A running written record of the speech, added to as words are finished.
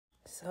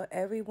So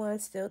everyone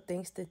still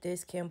thinks that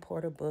this Kim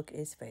Porter book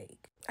is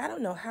fake. I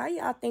don't know how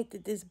y'all think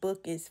that this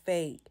book is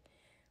fake,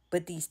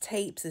 but these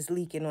tapes is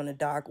leaking on the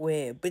dark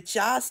web. But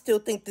y'all still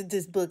think that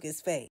this book is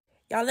fake.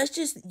 Y'all, let's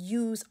just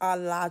use our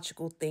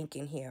logical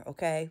thinking here,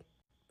 okay?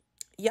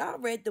 Y'all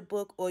read the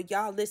book or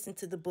y'all listened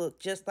to the book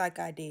just like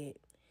I did.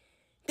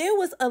 There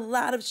was a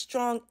lot of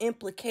strong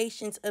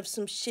implications of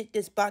some shit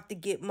that's about to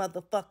get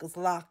motherfuckers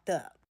locked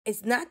up.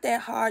 It's not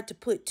that hard to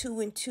put two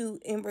and two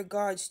in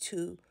regards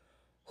to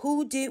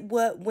who did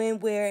what, when,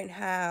 where, and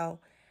how.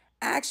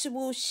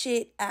 Actual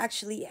shit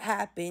actually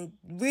happened.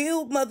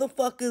 Real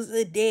motherfuckers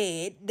are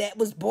dead that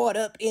was brought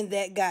up in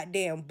that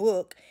goddamn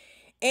book.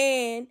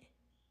 And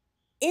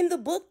in the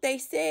book, they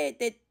said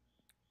that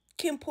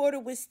Kim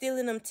Porter was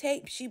stealing them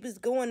tapes. She was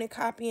going and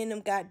copying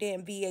them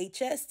goddamn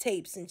VHS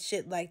tapes and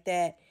shit like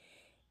that.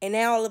 And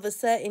now all of a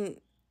sudden,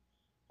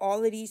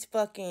 all of these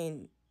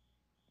fucking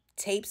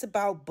tapes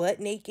about butt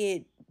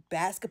naked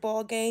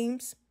basketball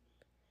games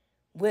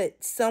with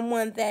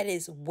someone that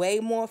is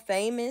way more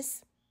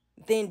famous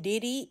than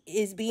Diddy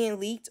is being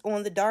leaked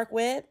on the dark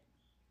web.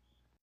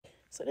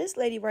 So this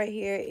lady right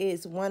here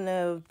is one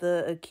of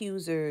the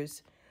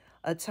accuser's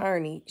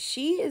attorney.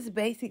 She is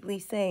basically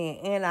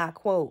saying, and I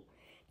quote,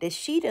 that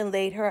she done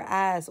laid her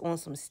eyes on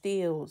some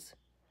stills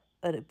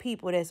of the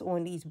people that's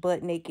on these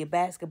butt naked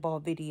basketball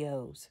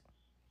videos.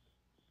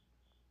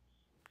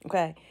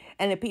 Okay.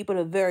 And the people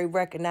are very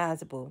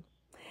recognizable.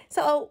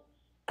 So,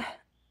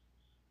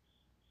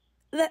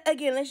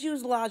 again, let's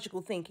use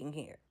logical thinking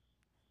here.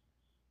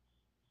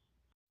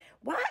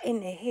 Why in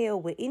the hell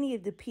would any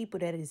of the people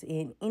that is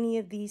in any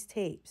of these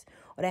tapes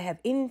or that have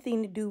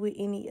anything to do with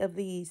any of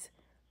these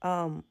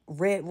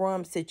red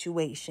rum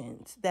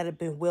situations that have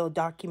been well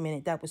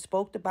documented, that was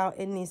spoke about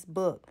in this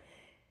book,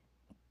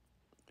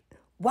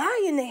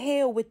 why in the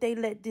hell would they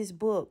let this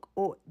book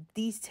or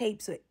these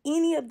tapes or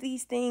any of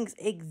these things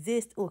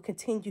exist or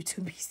continue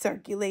to be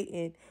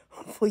circulating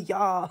for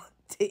y'all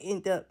to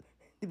end up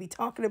to be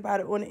talking about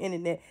it on the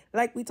internet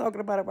like we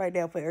talking about it right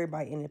now for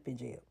everybody ending up in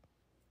jail?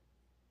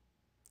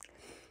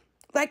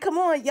 Like, come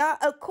on, y'all.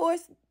 Of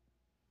course,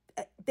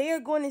 they're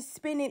going to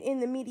spin it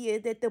in the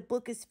media that the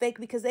book is fake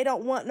because they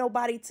don't want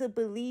nobody to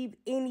believe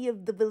any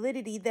of the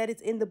validity that is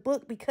in the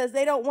book because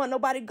they don't want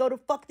nobody to go to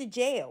fuck to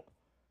jail.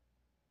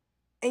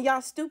 And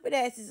y'all stupid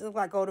asses is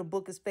like, oh, the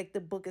book is fake,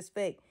 the book is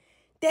fake.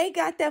 They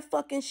got that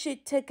fucking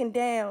shit taken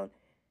down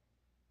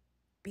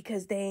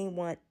because they ain't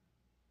want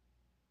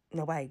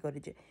nobody to go to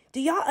jail.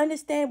 Do y'all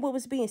understand what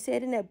was being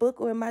said in that book?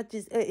 Or am I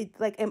just,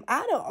 am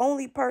I the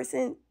only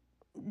person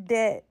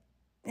that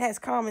has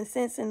common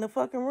sense in the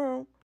fucking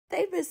room?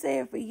 They've been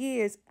saying for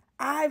years,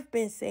 I've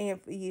been saying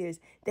for years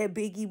that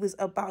Biggie was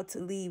about to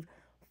leave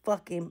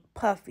fucking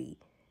Puffy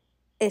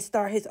and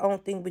start his own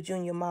thing with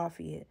Junior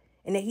Mafia.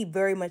 And that he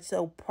very much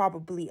so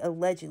probably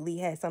allegedly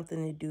had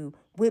something to do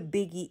with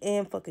Biggie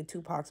and fucking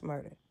Tupac's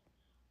murder.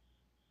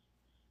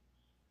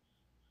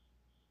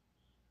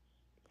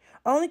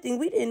 Only thing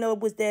we didn't know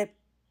was that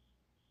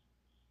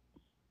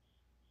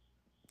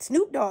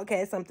Snoop Dogg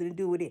had something to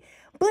do with it.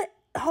 But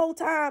the whole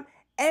time,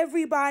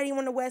 everybody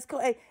on the West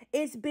Coast,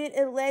 it's been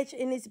alleged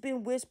and it's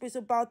been whispers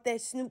about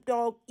that Snoop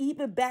Dogg,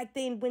 even back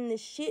then when the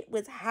shit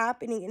was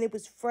happening and it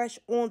was fresh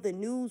on the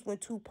news when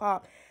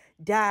Tupac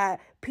died,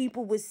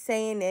 people was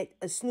saying that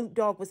a Snoop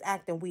Dogg was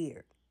acting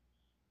weird.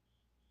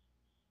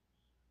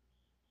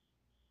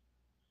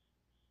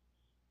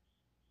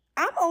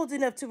 I'm old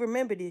enough to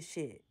remember this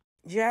shit.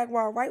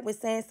 Jaguar Wright was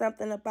saying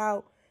something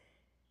about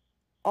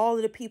all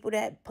of the people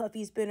that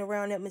Puffy's been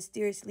around that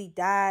mysteriously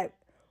died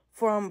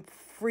from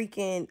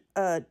freaking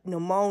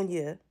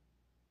pneumonia.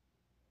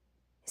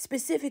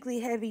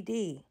 Specifically Heavy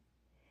D.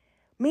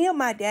 Me and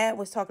my dad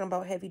was talking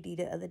about Heavy D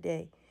the other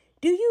day.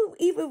 Do you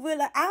even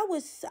realize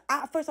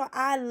first of all,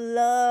 I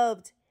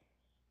loved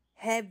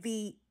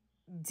Heavy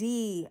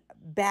D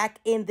back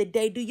in the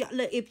day.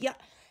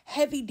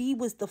 Heavy D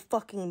was the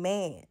fucking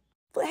man.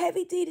 For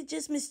Heavy D to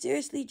just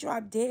mysteriously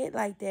drop dead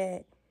like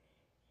that,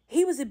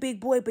 he was a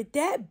big boy, but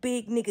that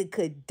big nigga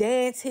could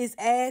dance his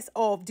ass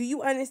off. Do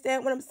you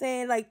understand what I'm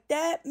saying? Like,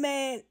 that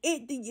man,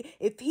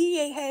 if he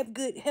ain't have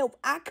good health,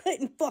 I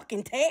couldn't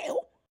fucking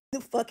tell. The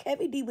fuck,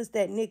 Heavy D was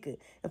that nigga.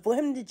 And for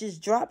him to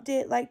just drop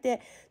dead like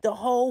that, the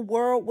whole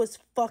world was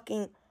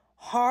fucking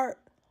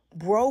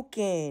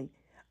heartbroken.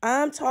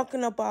 I'm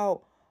talking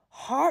about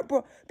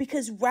heartbroken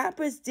because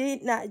rappers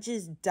did not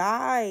just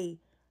die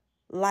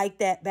like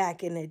that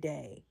back in the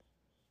day.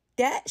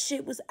 That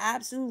shit was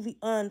absolutely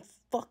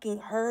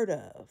unfucking heard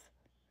of.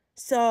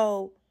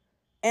 So,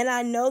 and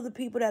I know the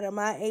people that are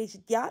my age,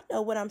 y'all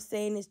know what I'm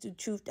saying is the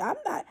truth. I'm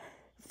not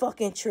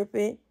fucking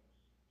tripping.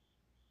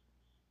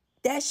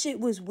 That shit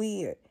was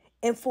weird.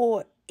 And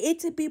for it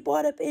to be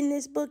brought up in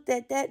this book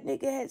that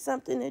nigga had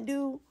something to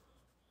do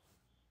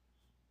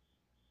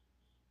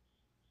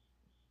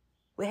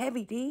with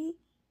Heavy D,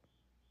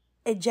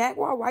 and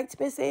Jaguar Wright's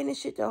been saying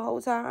this shit the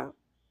whole time.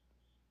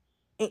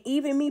 And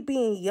even me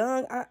being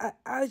young,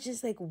 I was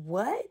just like,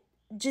 what?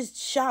 Just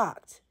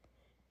shocked.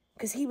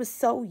 Because he was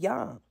so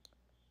young.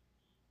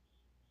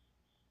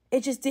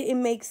 It just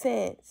didn't make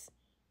sense.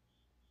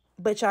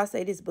 But y'all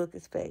say this book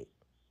is fake.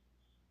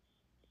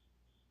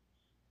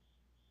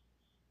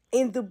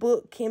 In the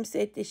book, Kim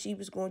said that she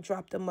was going to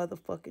drop the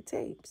motherfucking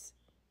tapes.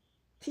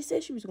 She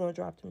said she was going to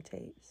drop them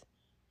tapes.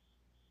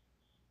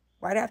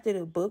 Right after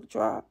the book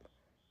dropped,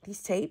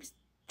 these tapes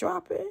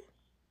dropping.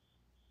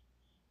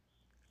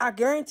 I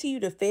guarantee you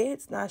the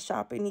feds not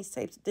shopping these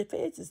tapes. The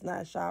feds is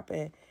not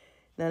shopping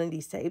none of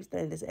these tapes.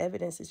 None of this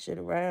evidence and shit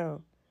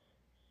around.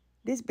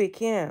 This Big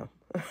Kim.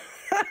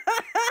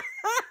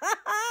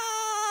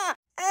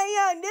 Hey,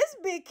 young, this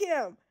Big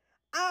Kim.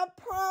 I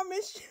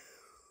promise you.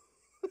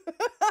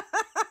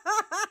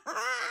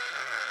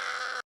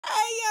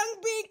 Hey,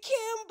 young Big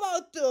Kim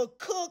about to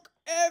cook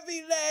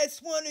every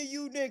last one of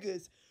you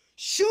niggas.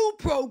 Shoe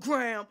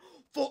program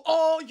for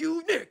all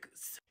you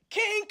niggas.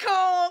 King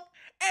Kong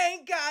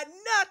ain't got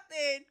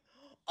nothing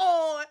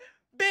on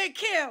Big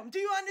Kim. Do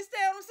you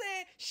understand what I'm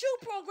saying? Shoe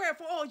program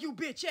for all you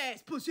bitch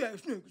ass, pussy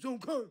ass niggas,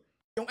 okay?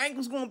 Your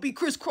ankle's gonna be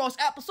crisscross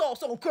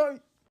applesauce, okay?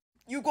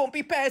 You gonna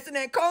be passing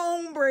that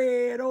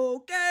cornbread,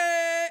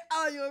 okay?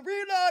 Are you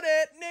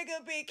reloaded,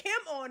 nigga? Big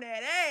Kim on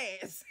that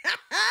ass.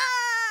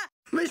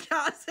 But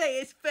y'all say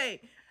it's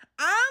fake.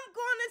 I'm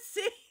gonna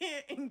sit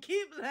here and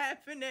keep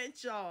laughing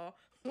at y'all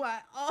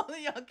while all of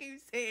y'all keep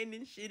saying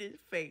this shit is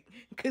fake.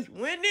 Because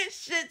when this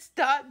shit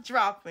start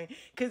dropping,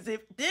 because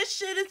if this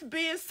shit is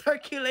being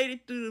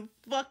circulated through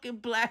the fucking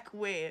black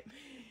web,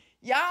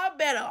 y'all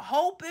better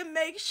hope and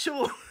make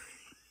sure.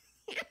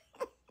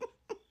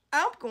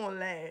 I'm gonna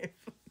laugh.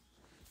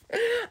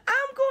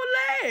 I'm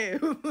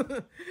gonna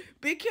laugh.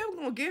 Big Kim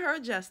gonna get her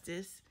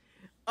justice.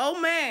 Oh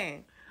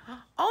man.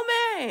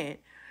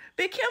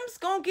 Big Kim's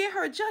gonna get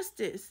her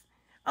justice.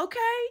 Okay?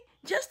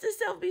 Justice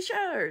shall be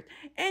served.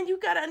 And you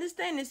gotta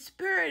understand the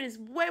spirit is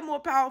way more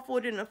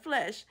powerful than the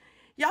flesh.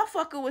 Y'all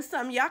fucking with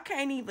something y'all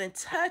can't even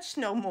touch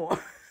no more.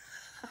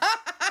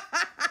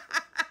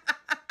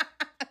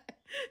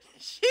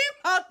 She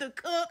about to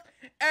cook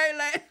every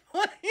last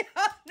one of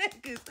y'all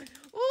niggas.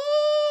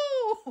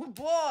 Ooh,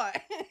 boy.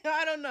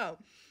 I don't know.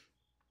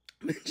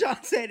 But y'all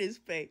said it's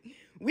fake.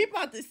 We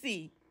about to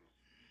see.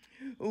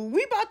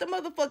 We about to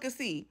motherfucker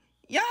see.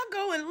 Y'all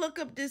go and look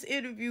up this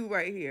interview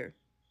right here.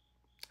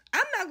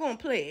 I'm not going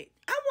to play it.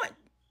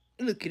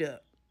 Look it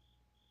up.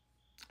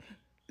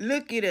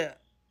 Look it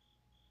up.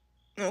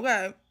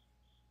 Okay?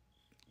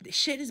 The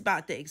shit is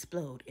about to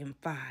explode in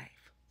 5,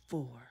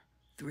 4,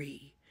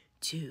 3,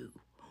 2,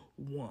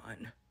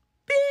 1.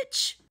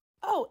 Bitch.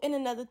 Oh, and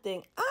another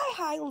thing. I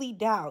highly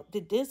doubt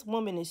that this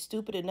woman is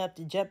stupid enough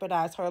to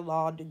jeopardize her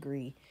law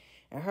degree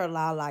and her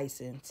law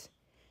license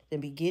than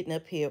be getting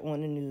up here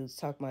on the news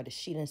talking about that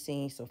she done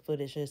seen some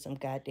footage of some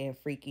goddamn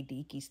freaky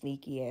deaky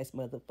sneaky ass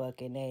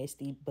motherfucking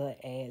nasty butt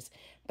ass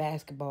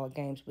basketball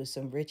games with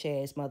some rich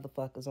ass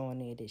motherfuckers on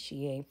there that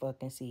she ain't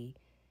fucking see.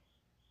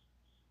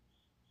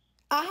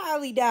 I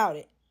highly doubt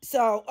it.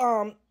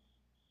 So,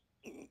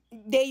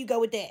 there you go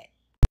with that.